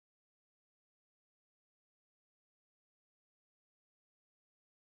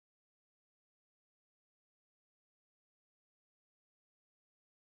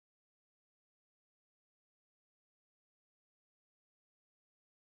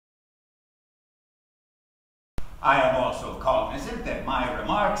I am also cognizant that my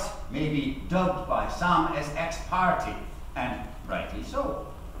remarks may be dubbed by some as ex parte, and rightly so.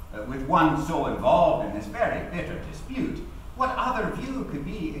 With one so involved in this very bitter dispute, what other view could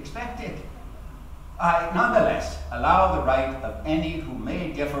be expected? I nonetheless allow the right of any who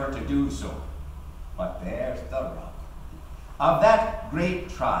may differ to do so. But there's the rub. Of that great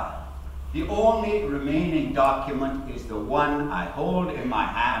trial, the only remaining document is the one I hold in my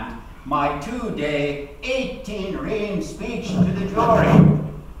hand, my 2-day, 18-ream speech to the jury.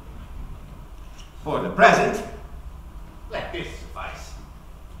 For the present, let this suffice.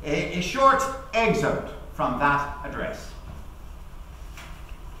 A short excerpt from that address.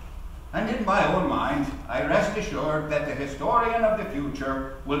 And in my own mind, I rest assured that the historian of the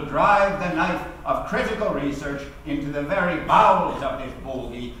future will drive the knife of critical research into the very bowels of this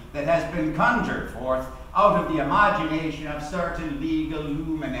bogey that has been conjured forth out of the imagination of certain legal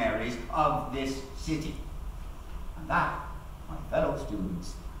luminaries of this city. And that, my fellow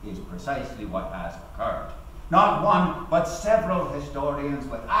students, is precisely what has occurred. Not one, but several historians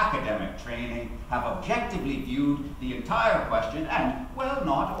with academic training have objectively viewed the entire question and, well,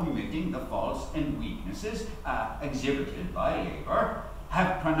 not omitting the faults and weaknesses exhibited by Labour,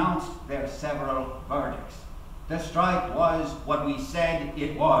 have pronounced their several verdicts. The strike was what we said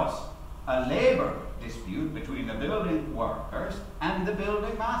it was, a Labour dispute between the building workers and the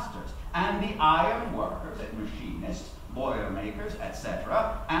building masters, and the iron workers and machinists, boilermakers,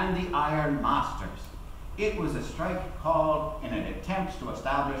 etc., and the iron masters. It was a strike called in an attempt to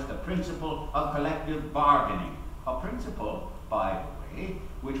establish the principle of collective bargaining, a principle, by the way,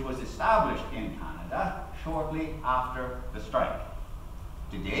 which was established in Canada shortly after the strike.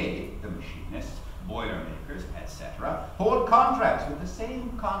 Today, the machinists, boilermakers, etc., hold contracts with the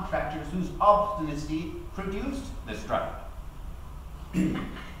same contractors whose obstinacy produced the strike.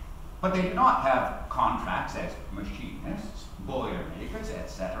 But they do not have contracts as machinists, boilermakers,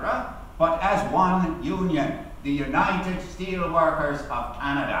 etc., but as one union, the United Steelworkers of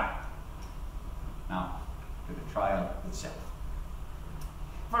Canada. Now, to the trial itself.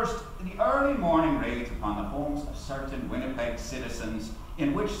 First, the early morning raids upon the homes of certain Winnipeg citizens,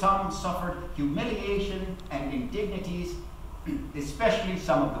 in which some suffered humiliation and indignities, especially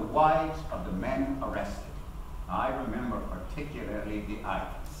some of the wives of the men arrested. I remember particularly the Irish.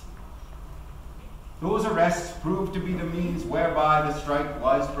 Those arrests proved to be the means whereby the strike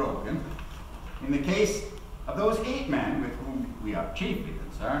was broken. In the case of those 8 men with whom we are chiefly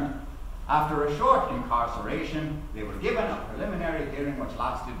concerned, after a short incarceration, they were given a preliminary hearing which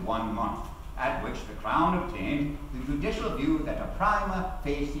lasted 1 month, at which the Crown obtained the judicial view that a prima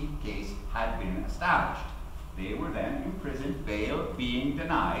facie case had been established. They were then imprisoned, bail being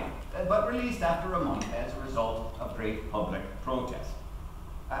denied, but released after a month as a result of great public protest.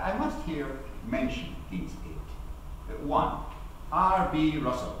 I must here mention these 8. 1. R.B.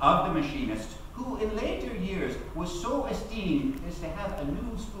 Russell, of the Machinists, who in later years was so esteemed as to have a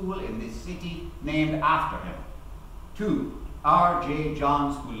new school in this city named after him. 2. R.J.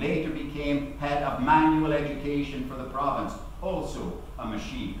 Johns, who later became head of manual education for the province, also a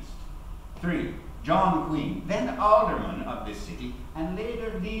machinist. 3. John Queen, then alderman of this city, and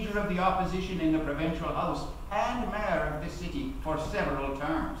later leader of the opposition in the provincial house and mayor of this city for several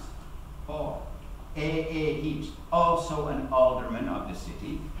terms. 4. A.A. Heaps, also an alderman of the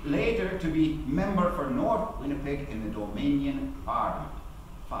city, later to be member for North Winnipeg in the Dominion Parliament.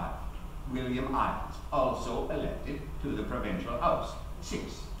 5. William Isles, also elected to the provincial house. 6.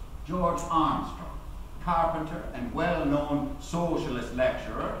 George Armstrong, carpenter and well-known socialist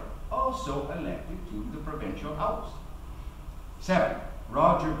lecturer, also elected to the provincial house. 7.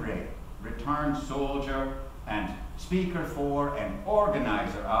 Roger Gray, returned soldier and speaker for and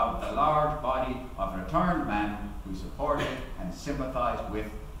organizer of the large body of returned men who supported and sympathized with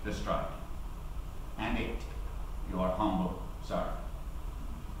the strike. And 8. Your humble servant.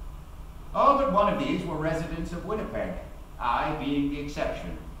 All but one of these were residents of Winnipeg, I being the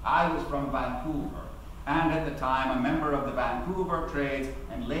exception. I was from Vancouver, and at the time a member of the Vancouver Trades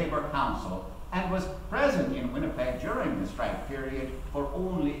and Labour Council, and was present in Winnipeg during the strike period for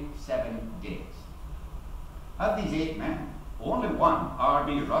only 7 days. Of these 8 men, only one,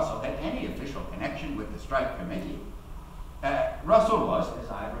 R.B. Russell, had any official connection with the strike committee. Russell was, as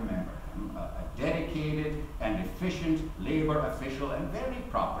I remember him, a dedicated and efficient Labour official, and very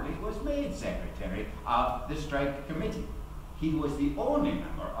properly was made secretary of the strike committee. He was the only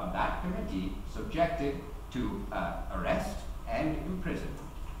member of that committee subjected to arrest and imprisonment.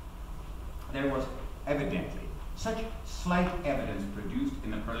 There was evidently such slight evidence produced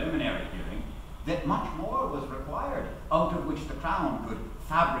in the preliminary hearing that much more was required, out of which the Crown could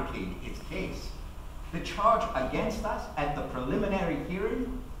fabricate its case. The charge against us at the preliminary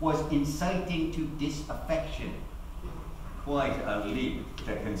hearing was inciting to disaffection. Quite a leap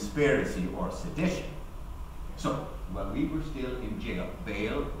to conspiracy or sedition. So, while we were still in jail,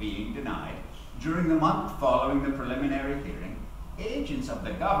 bail being denied, during the month following the preliminary hearing, agents of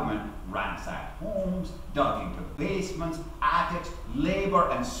the government ransacked homes, dug into basements, attics, labor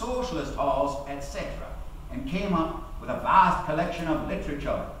and socialist halls, etc., and came up with a vast collection of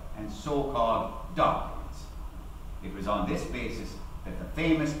literature and so-called documents. It was on this basis that the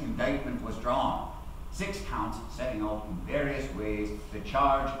famous indictment was drawn, 6 counts setting out in various ways the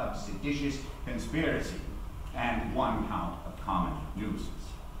charge of seditious conspiracy and 1 count of common nuisance.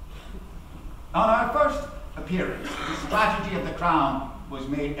 On our first appearance, the strategy of the Crown was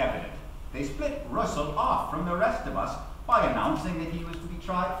made evident. They split Russell off from the rest of us by announcing that he was to be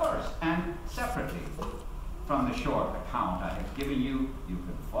tried first and separately. From the short account I have given you, you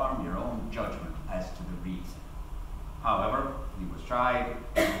can form your own judgment as to the reason. However, he was tried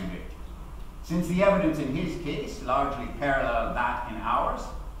and convicted. Since the evidence in his case largely paralleled that in ours,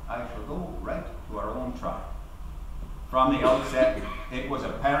 I shall go right to our own trial. From the outset, it was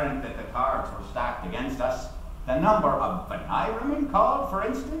apparent that the cards were stacked against us. The number of Baniramen called, for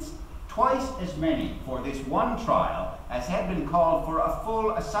instance, twice as many for this one trial as had been called for a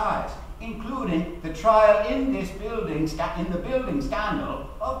full assize, including the trial in this building, in the building scandal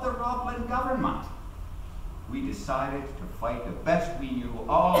of the Roblin government. We decided to fight the best we knew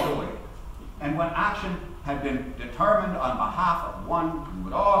all the way, and when action had been determined on behalf of one, we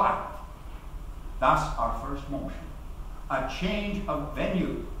would all act. Thus our first motion, a change of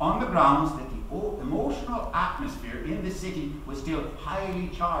venue on the grounds that the emotional atmosphere in the city was still highly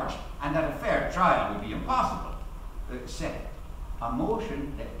charged and that a fair trial would be impossible. Second, a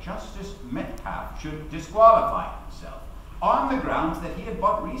motion that Justice Metcalfe should disqualify himself on the grounds that he had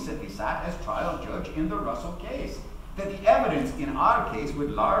but recently sat as trial judge in the Russell case, that the evidence in our case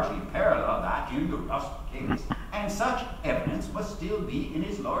would largely parallel that in the Russell case, and such evidence must still be in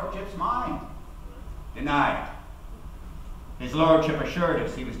his lordship's mind. Denied. His lordship assured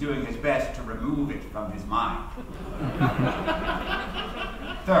us he was doing his best to remove it from his mind.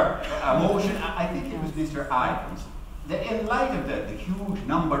 Third, a motion, I think it was Mr. Ivans, that in light of the huge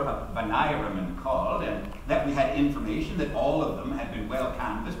number of Baniramen called, and that we had information that all of them had been well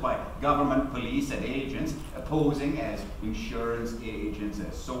canvassed by government, police, and agents, posing as insurance agents,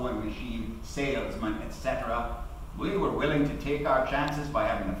 as sewing machine salesmen, etc., we were willing to take our chances by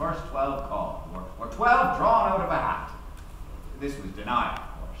having the first 12 called, or 12 drawn out of a hat. This was denied,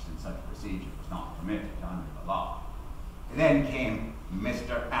 of course, since such procedure was not permitted under the law. Then came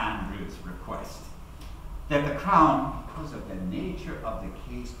Mr. Andrews' request that the Crown, because of the nature of the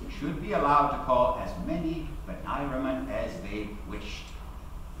case, should be allowed to call as many Baniramen as they wished.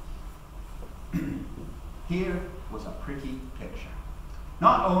 Here was a pretty picture.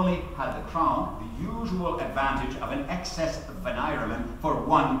 Not only had the Crown the usual advantage of an excess of Baniramen for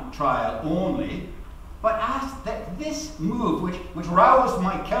one trial only, but asked that this move, which roused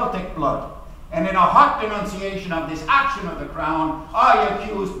my Celtic blood, and in a hot denunciation of this action of the Crown, I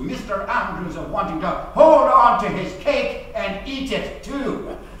accused Mr. Andrews of wanting to hold on to his cake and eat it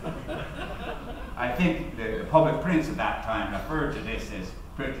too. I think the public prince at that time referred to this as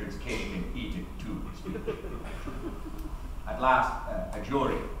Pritchard's cake and eat it too speech. At last, a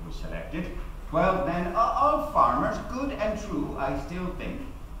jury was selected. 12 men, all farmers, good and true, I still think,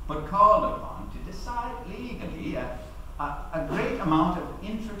 but called upon to decide legally a great amount of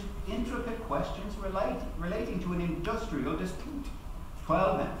intricate questions relating to an industrial dispute.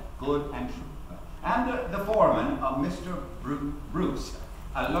 12 men, good and true. And the foreman, Mr. Bruce,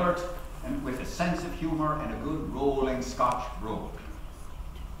 alert and with a sense of humor and a good rolling Scotch brogue.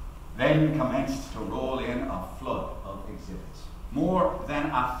 Then commenced to roll in a flood of exhibits, more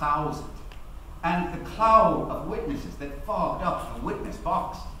than 1,000, and the cloud of witnesses that fogged up the witness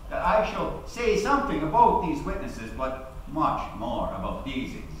box. I shall say something about these witnesses, but much more about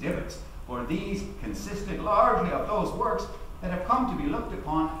these exhibits, for these consisted largely of those works that have come to be looked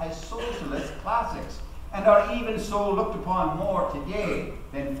upon as socialist classics, and are even so looked upon more today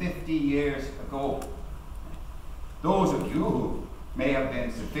than 50 years ago. Those of you who may have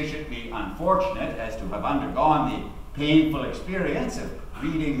been sufficiently unfortunate as to have undergone the painful experience of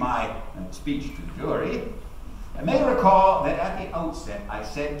reading my speech to the jury may recall that at the outset I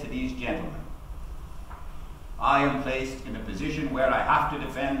said to these gentlemen, I am placed in a position where I have to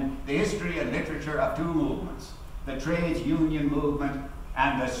defend the history and literature of two movements, the trades union movement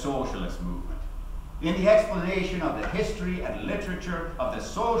and the socialist movement. In the explanation of the history and literature of the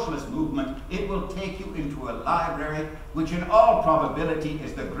socialist movement, it will take you into a library which in all probability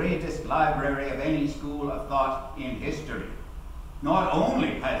is the greatest library of any school of thought in history. Not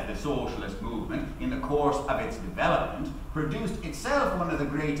only has the socialist movement, in the course of its development, produced itself one of the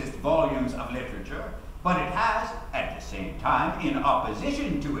greatest volumes of literature, but it has, at the same time, in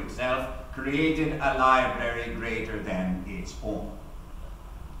opposition to itself, created a library greater than its own.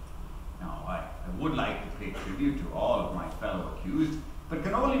 Now, I would like to pay tribute to all of my fellow accused, but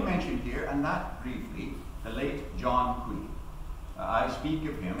can only mention here, and that briefly, the late John Queen. I speak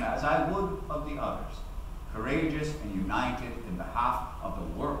of him as I would of the others, courageous and united in behalf of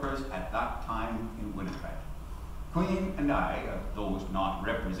the workers at that time in Winnipeg. Queen and I, those not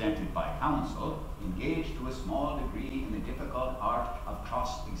represented by counsel, engaged to a small degree in the difficult art of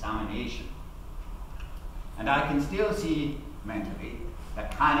cross-examination. And I can still see, mentally, the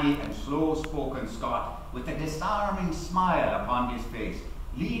canny and slow-spoken Scot with a disarming smile upon his face,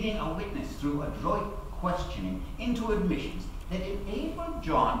 leading a witness through adroit questioning into admissions that enabled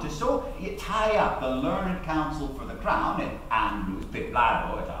John to so tie up the learned counsel for the Crown at Andrews,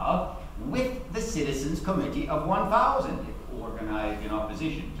 Pitlado et al. With the Citizens' Committee of 1,000, organized in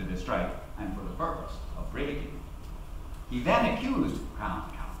opposition to the strike and for the purpose of breaking. He then accused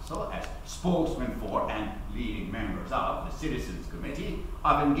Crown Counsel, as spokesman for and leading members of the Citizens' Committee,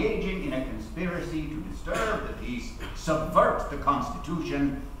 of engaging in a conspiracy to disturb the peace, subvert the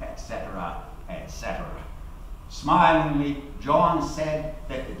Constitution, etc., etc. Smilingly, John said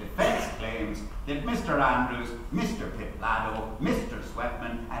that the defense claims that Mr. Andrews, Mr. Pitlado, Mr.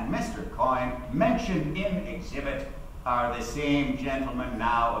 Swetman, and Mr. Coyne mentioned in exhibit are the same gentlemen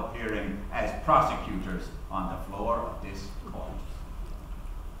now appearing as prosecutors on the floor of this court.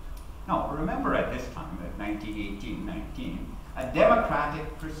 Now, remember at this time, at 1918-19,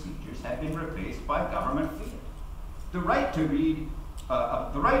 democratic procedures had been replaced by government fiat. The right to read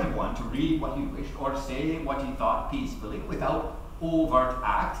the right of one to read what he wished or say what he thought peacefully without overt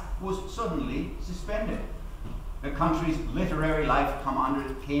act was suddenly suspended. The country's literary life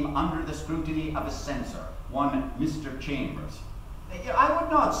came under the scrutiny of a censor, one Mr. Chambers. I would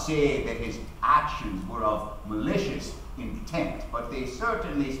not say that his actions were of malicious intent, but they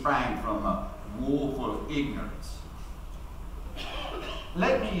certainly sprang from woeful ignorance.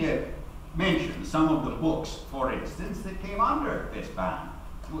 Let me mention some of the books, for instance, that came under this ban.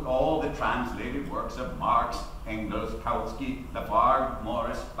 With all the translated works of Marx, Engels, Kautsky, Lafargue,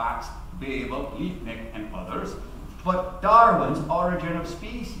 Morris, Bax, Babel, Leibniz, and others, but Darwin's Origin of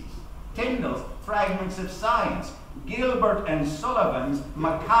Species, Tyndall's Fragments of Science, Gilbert and Sullivan's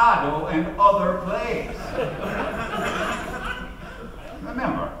Mikado and Other Plays.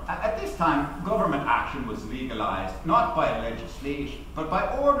 Remember, at this time, government action was legalized not by legislation, but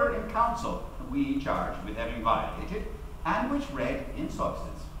by order in council, we charged with having violated, and which read in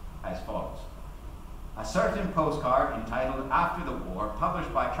substance as follows. A certain postcard entitled After the War,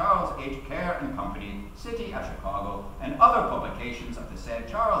 published by Charles H. Kerr and Company, City of Chicago, and other publications of the said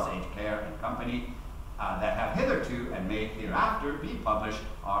Charles H. Kerr and Company, that have hitherto and may hereafter be published,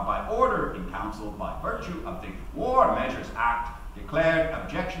 are by order in council by virtue of the War Measures Act declared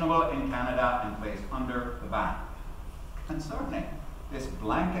objectionable in Canada and placed under the ban. Concerning this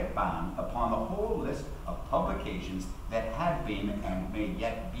blanket ban upon the whole list of publications that had been and may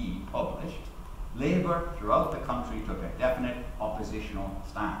yet be published, Labour throughout the country took a definite oppositional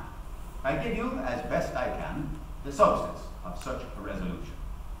stand. I give you, as best I can, the substance of such a resolution.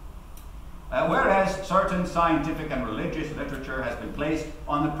 Whereas certain scientific and religious literature has been placed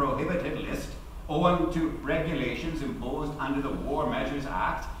on the prohibited list owing to regulations imposed under the War Measures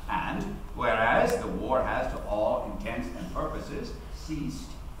Act, and whereas the war has to all intents and purposes ceased,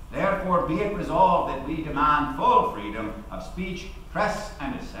 therefore be it resolved that we demand full freedom of speech, press,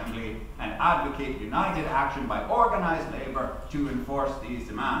 and assembly, and advocate united action by organized labor to enforce these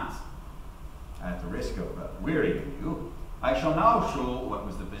demands. At the risk of wearying you, I shall now show what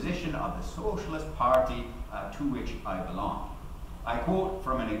was the position of the Socialist Party to which I belong. I quote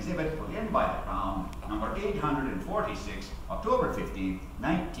from an exhibit put in by the Crown, number 846, October 15,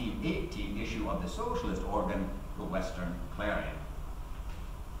 1918 issue of the socialist organ, the Western Clarion.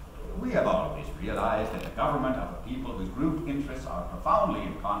 We have always realized that the government of a people whose group interests are profoundly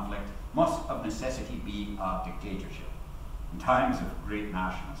in conflict must of necessity be a dictatorship. In times of great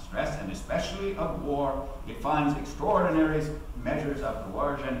national stress, and especially of war, it finds extraordinary measures of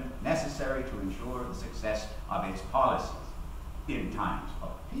coercion necessary to ensure the success of its policies. In times of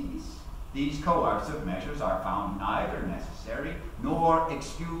peace, these coercive measures are found neither necessary nor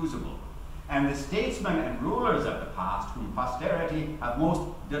excusable, and the statesmen and rulers of the past, whom posterity have most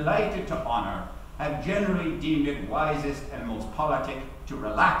delighted to honor, have generally deemed it wisest and most politic to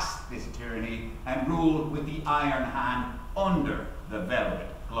relax this tyranny and rule with the iron hand under the velvet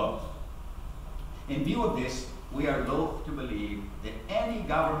glove. In view of this, we are loath to believe that any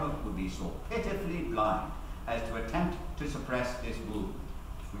government would be so pitifully blind as to attempt to suppress this movement.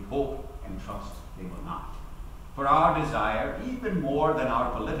 We hope and trust they will not. For our desire, even more than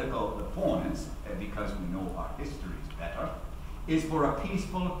our political opponents, because we know our histories better, is for a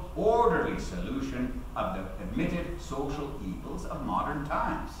peaceful, orderly solution of the admitted social evils of modern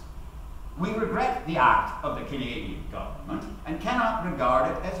times. We regret the act of the Canadian government and cannot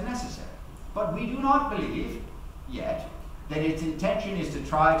regard it as necessary, but we do not believe, yet, that its intention is to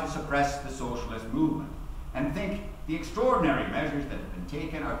try to suppress the socialist movement, and think the extraordinary measures that have been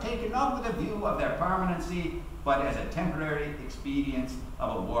taken are taken not with a view of their permanency, but as a temporary expedient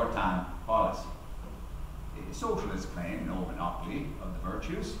of a wartime policy. The socialists claim no monopoly of the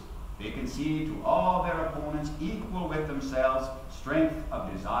virtues. They concede to all their opponents, equal with themselves, strength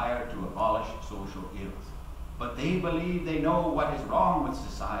of desire to abolish social ills. But they believe they know what is wrong with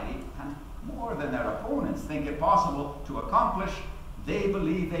society, and more than their opponents think it possible to accomplish, they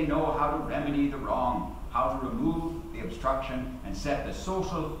believe they know how to remedy the wrong, how to remove the obstruction and set the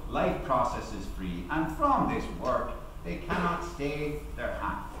social life processes free. And from this work, they cannot stay their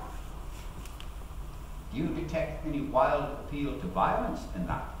hand. Do you detect any wild appeal to violence in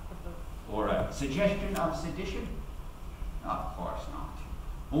that? Or a suggestion of sedition? Of course not.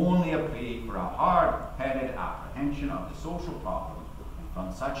 Only a plea for a hard-headed apprehension of the social problem, and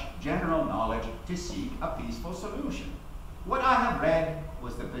from such general knowledge to seek a peaceful solution. What I have read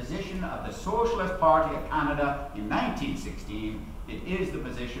was the position of the Socialist Party of Canada in 1916. It is the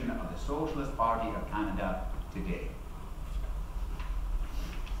position of the Socialist Party of Canada today.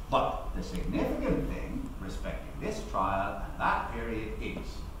 But the significant thing respecting this trial and that period is,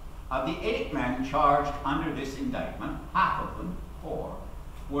 of the 8 men charged under this indictment, half of them, 4,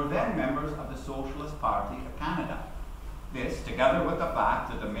 were then members of the Socialist Party of Canada. This, together with the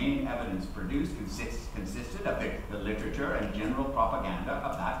fact that the main evidence produced consisted of the literature and general propaganda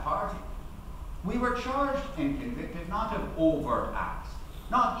of that party. We were charged and convicted not of overt acts,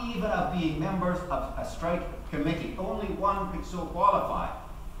 not even of being members of a strike committee, only one could so qualify,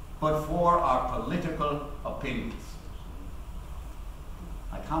 but for our political opinions.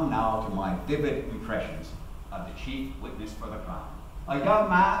 I come now to my vivid impressions of the chief witness for the crime, a young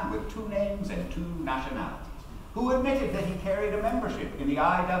man with 2 names and 2 nationalities, who admitted that he carried a membership in the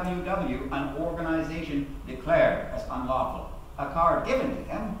IWW, an organization declared as unlawful, a card given to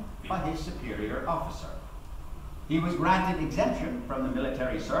him by his superior officer. He was granted exemption from the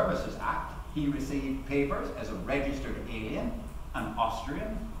Military Services Act. He received papers as a registered alien, an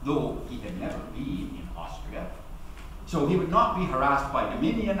Austrian, though he had never been in Austria. So he would not be harassed by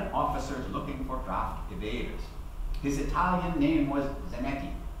Dominion officers looking for draft evaders. His Italian name was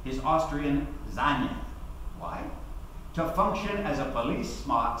Zanetti, his Austrian Zanya. Why? To function as a police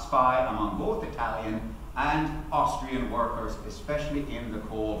spy among both Italian and Austrian workers, especially in the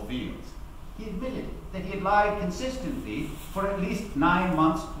coal fields. He admitted that he had lied consistently for at least 9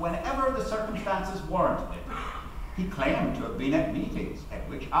 months whenever the circumstances warranted it. He claimed to have been at meetings at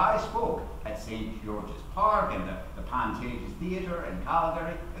which I spoke at St. George's Park and the Pantages Theatre in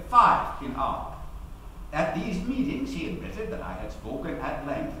Calgary, 5 in all. At these meetings, he admitted that I had spoken at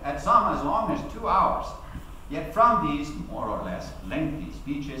length, at some as long as 2 hours. Yet from these more or less lengthy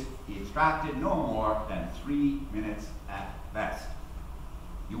speeches, he extracted no more than 3 minutes at best.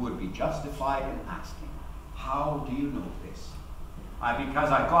 You would be justified in asking, how do you know this?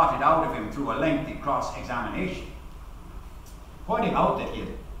 Because I got it out of him through a lengthy cross-examination. Pointing out that he had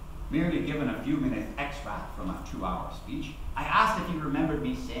merely given a few minutes extract from a 2-hour speech, I asked if he remembered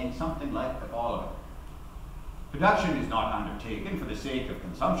me saying something like the following: production is not undertaken for the sake of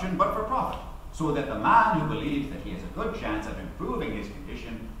consumption, but for profit, so that the man who believes that he has a good chance of improving his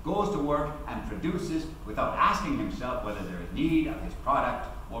condition goes to work and produces without asking himself whether there is need of his product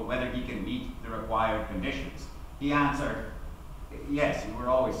or whether he can meet the required conditions. He answered, yes, you were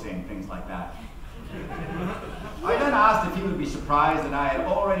always saying things like that. I then asked if he would be surprised that I had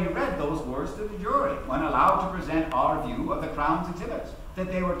already read those words to the jury when allowed to present our view of the Crown's exhibits, that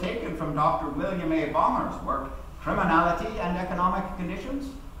they were taken from Dr. William A. Balmer's work, Criminality and Economic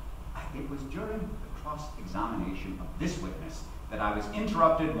Conditions. It was during the cross-examination of this witness that I was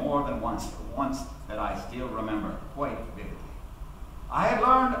interrupted more than once that I still remember quite vividly. I had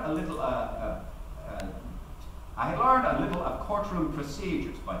learned a little of courtroom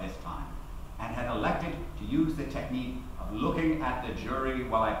procedures by this time, and had elected to use the technique of looking at the jury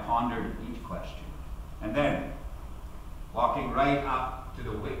while I pondered each question. And then, walking right up to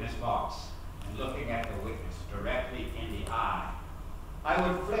the witness box, and looking at the witness directly in the eye, I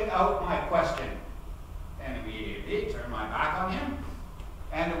would flick out my question and immediately turn my back on him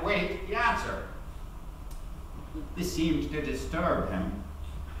and await the answer. This seemed to disturb him.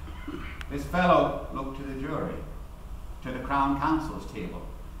 This fellow looked to the jury, to the Crown Counsel's table,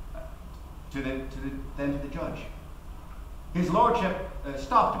 then to the judge. His lordship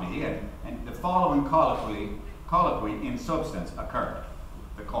stopped me, and the following colloquy in substance occurred.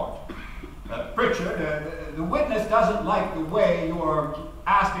 The court. Pritchard, the witness doesn't like the way you are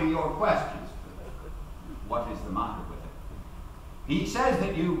asking your questions. What is the matter with it? He says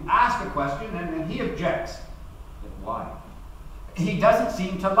that you ask a question and he objects. But why? He doesn't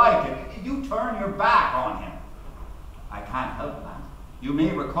seem to like it. You turn your back on him. I can't help that. You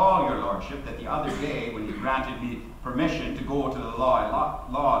may recall, your lordship, that the other day when you granted me permission to go to the law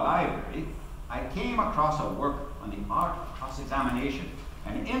library, I came across a work on the art of cross-examination.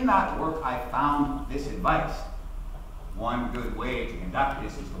 And in that work I found this advice. One good way to conduct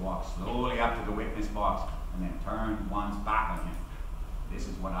this is to walk slowly up to the witness box and then turn one's back on him. This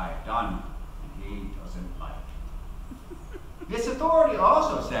is what I have done, and he doesn't like it. This authority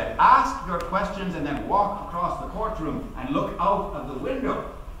also said, ask your questions and then walk across the courtroom and look out of the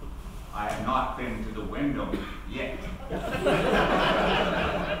window. I have not been to the window yet.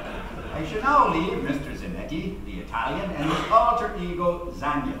 I shall now leave Mr. Zanetti, the Italian, and his alter ego,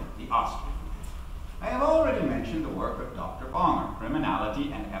 Zanya, the Austrian. I have already mentioned the work of Dr. Bonger,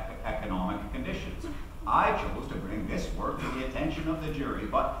 Criminality and Economic Conditions. I chose to bring this work to the attention of the jury,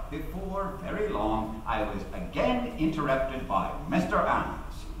 but before very long, I was again interrupted by Mr.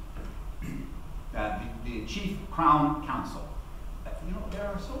 Andrews, the Chief Crown Counsel. You know, there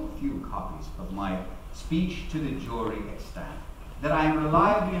are so few copies of my speech to the jury extant that I am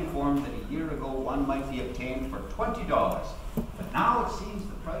reliably informed that a year ago one might be obtained for $20, but now it seems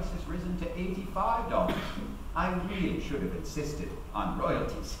the price has risen to $85. I really should have insisted on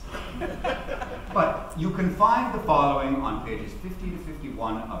royalties. But you can find the following on pages 50 to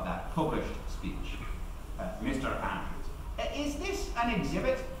 51 of that published speech. Mr. Andrews, is this an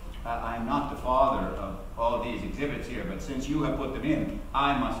exhibit? I'm not the father of all these exhibits here, but since you have put them in,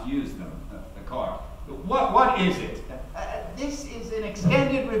 I must use them, the court. What is it? This is an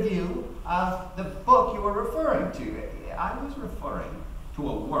extended review of the book you were referring to. I was referring to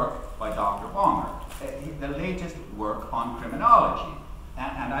a work by Dr. Bonger, the latest work on criminology.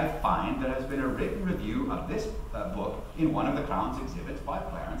 And I find there has been a written review of this book in one of the Crown's exhibits by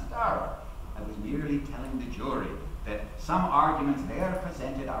Clarence Darrow. I was merely telling the jury that some arguments there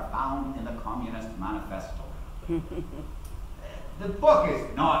presented are found in the Communist Manifesto. The book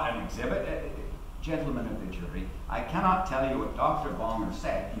is not an exhibit. Gentlemen of the jury, I cannot tell you what Dr. Bonger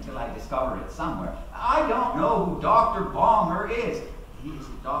said until I discover it somewhere. I don't know who Dr. Bonger is. He is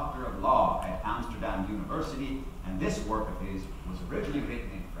a doctor of law at Amsterdam University, and this work of his was originally written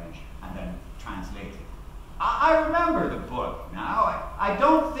in French and then translated. I remember the book now. I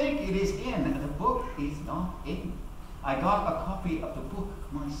don't think it is in. The book is not in. I got a copy of the book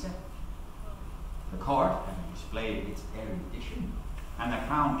myself. The court having displayed its erudition, and the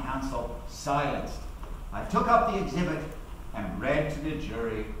Crown Counsel silenced. I took up the exhibit and read to the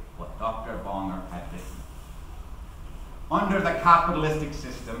jury what Dr. Bonger had written. Under the capitalistic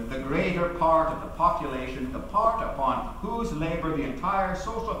system, the greater part of the population, the part upon whose labor the entire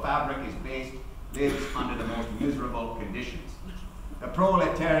social fabric is based, lives under the most miserable conditions. The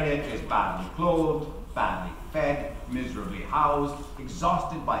proletariat is badly clothed, badly fed, miserably housed,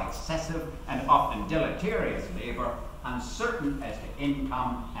 exhausted by excessive and often deleterious labor, uncertain as to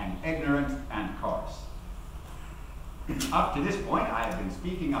income and ignorant and coarse. Up to this point, I have been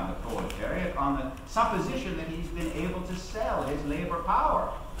speaking of the proletariat on the supposition that he's been able to sell his labor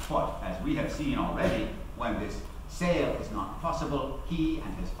power. But, as we have seen already, when this sale is not possible, he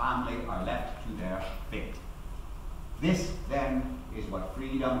and his family are left to their fate. This, then, is what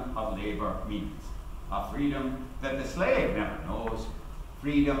freedom of labor means. A freedom that the slave never knows,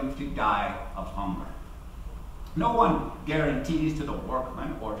 freedom to die of hunger. No one guarantees to the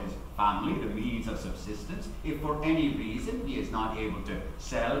workman or his family the means of subsistence if for any reason he is not able to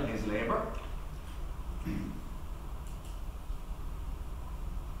sell his labor.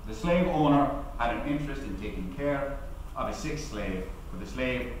 The slave owner had an interest in taking care of a sick slave, for the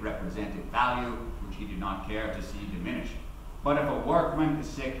slave represented value which he did not care to see diminished. But if a workman is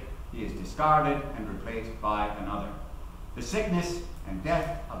sick, he is discarded and replaced by another. The sickness and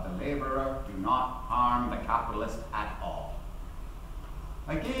death of the laborer do not harm the capitalist at all.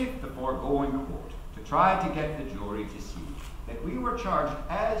 I gave the foregoing quote to try to get the jury to see that we were charged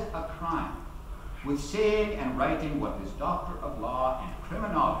as a crime with saying and writing what this doctor of law and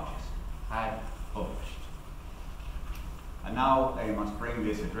criminologist had published. And now I must bring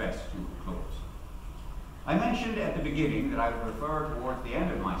this address to a close. I mentioned at the beginning that I would refer towards the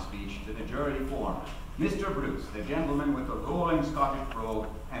end of my speech to the jury foreman, Mr. Bruce, the gentleman with the rolling Scottish brogue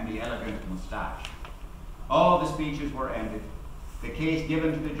and the elegant moustache. All the speeches were ended, the case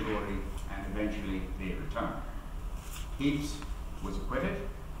given to the jury, and eventually they returned. Heaps was acquitted.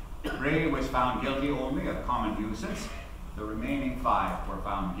 Gray was found guilty only of common nuisance. The remaining 5 were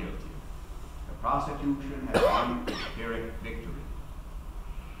found guilty. The prosecution had won its Pyrrhic victory.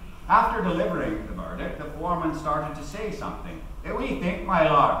 After delivering the verdict, the foreman started to say something. We think, my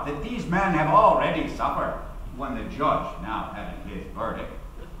lord, that these men have already suffered. When the judge, now having his verdict,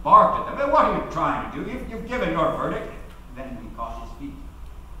 barked at them. What are you trying to do? You've given your verdict. Then he caught his feet.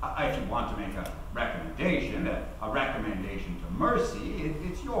 If you want to make a recommendation to mercy,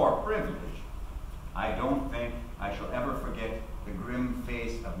 it's your privilege. I don't think I shall ever forget the grim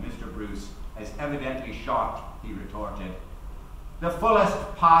face of Mr. Bruce, as evidently shocked he retorted, "The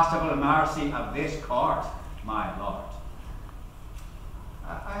fullest possible mercy of this court, my lord."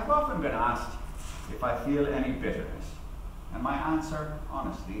 I have often been asked if I feel any bitterness, and my answer,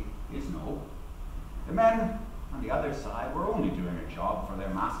 honestly, is no. The men on the other side were only doing a job for their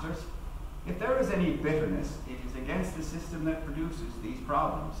masters. If there is any bitterness, it is against the system that produces these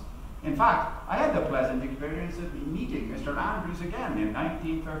problems. In fact, I had the pleasant experience of meeting Mr. Andrews again in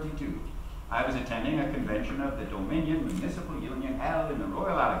 1932. I was attending a convention of the Dominion Municipal Union held in the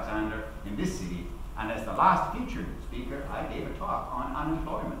Royal Alexander in this city, and as the last featured speaker, I gave a talk on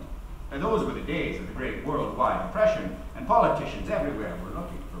unemployment. Those were the days of the great worldwide depression, and politicians everywhere were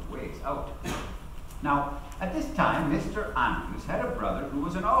looking for ways out. Now, at this time, Mr. Andrews had a brother who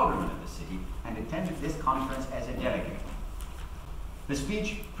was an alderman of the city and attended this conference as a delegate. The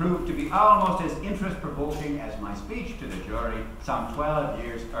speech proved to be almost as interest-provoking as my speech to the jury some 12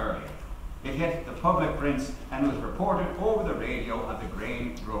 years earlier. It hit the public prints and was reported over the radio of the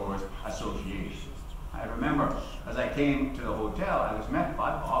Grain Growers Association. I remember as I came to the hotel, I was met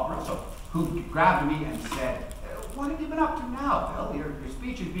by Bob Russell, who grabbed me and said, "What have you been up to now, Bill? Your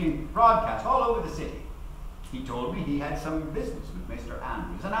speech is being broadcast all over the city." He told me he had some business with Mr.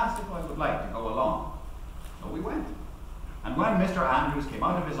 Andrews and asked if I would like to go along. So we went. And when Mr. Andrews came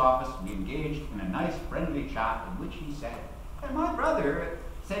out of his office, we engaged in a nice friendly chat in which he said, "My brother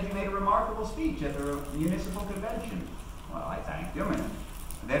said you made a remarkable speech at the municipal convention." Well, I thanked him, and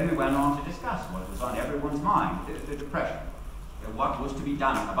then we went on to discuss what was on everyone's mind, the depression, what was to be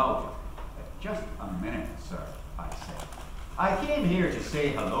done about it. "Just a minute, sir," I said. "I came here to say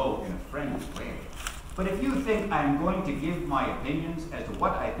hello in a friendly way. But if you think I'm going to give my opinions as to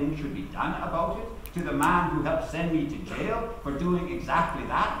what I think should be done about it to the man who helped send me to jail for doing exactly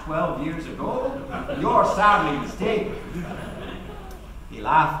that 12 years ago, you're sadly mistaken." He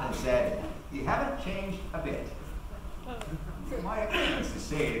laughed and said, "You haven't changed a bit." My acquaintances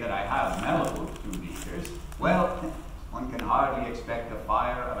say that I have mellowed through the years. Well, one can hardly expect the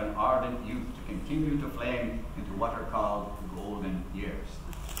fire of an ardent youth to continue to flame into what are called the golden years.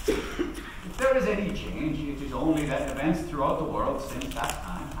 If there is any change, it is only that events throughout the world since that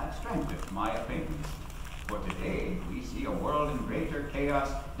time have strengthened my opinions. For today, we see a world in greater chaos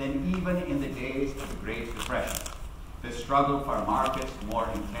than even in the days of the Great Depression. The struggle for markets more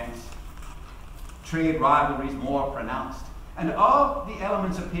intense, trade rivalries more pronounced, and all the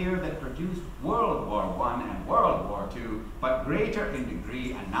elements appear that produced World War I and World War II, but greater in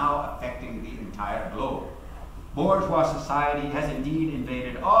degree and now affecting the entire globe. Bourgeois society has indeed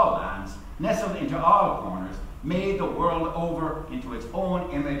invaded all lands, nestled into all corners, made the world over into its own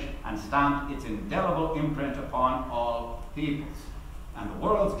image, and stamped its indelible imprint upon all peoples. And the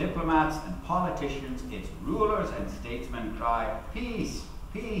world's diplomats and politicians, its rulers and statesmen cry, "Peace,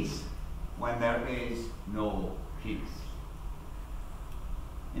 peace," when there is no peace.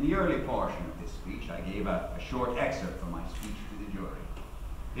 In the early portion of this speech, I gave a short excerpt from my speech to the jury.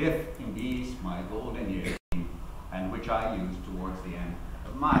 If in these my golden years, and which I used towards the end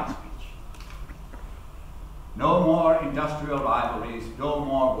of my speech. No more industrial rivalries, no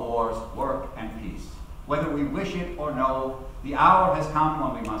more wars, work and peace. Whether we wish it or no, the hour has come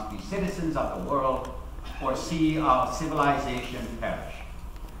when we must be citizens of the world or see our civilization perish.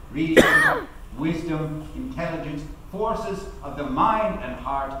 Reason, wisdom, intelligence, forces of the mind and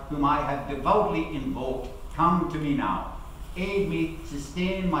heart, whom I have devoutly invoked, come to me now. Aid me,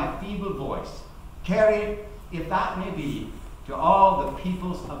 sustain my feeble voice. Carry it, if that may be, to all the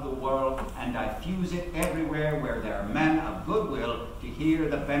peoples of the world, and diffuse it everywhere where there are men of goodwill to hear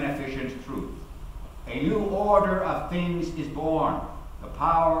the beneficent truth. A new order of things is born. The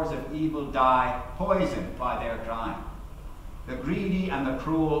powers of evil die, poisoned by their crime. The greedy and the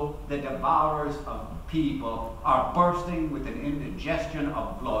cruel, the devourers of people, are bursting with an indigestion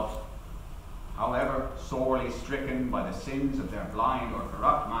of blood. However sorely stricken by the sins of their blind or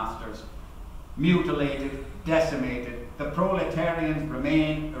corrupt masters, mutilated, decimated, the proletarians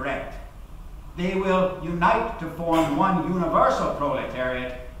remain erect. They will unite to form one universal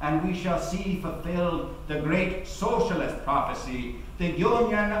proletariat, and we shall see fulfilled the great socialist prophecy: the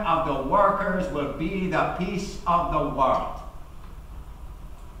union of the workers will be the peace of the world.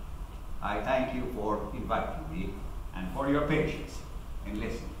 I thank you for inviting me and for your patience in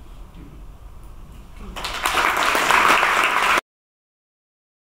listening to me.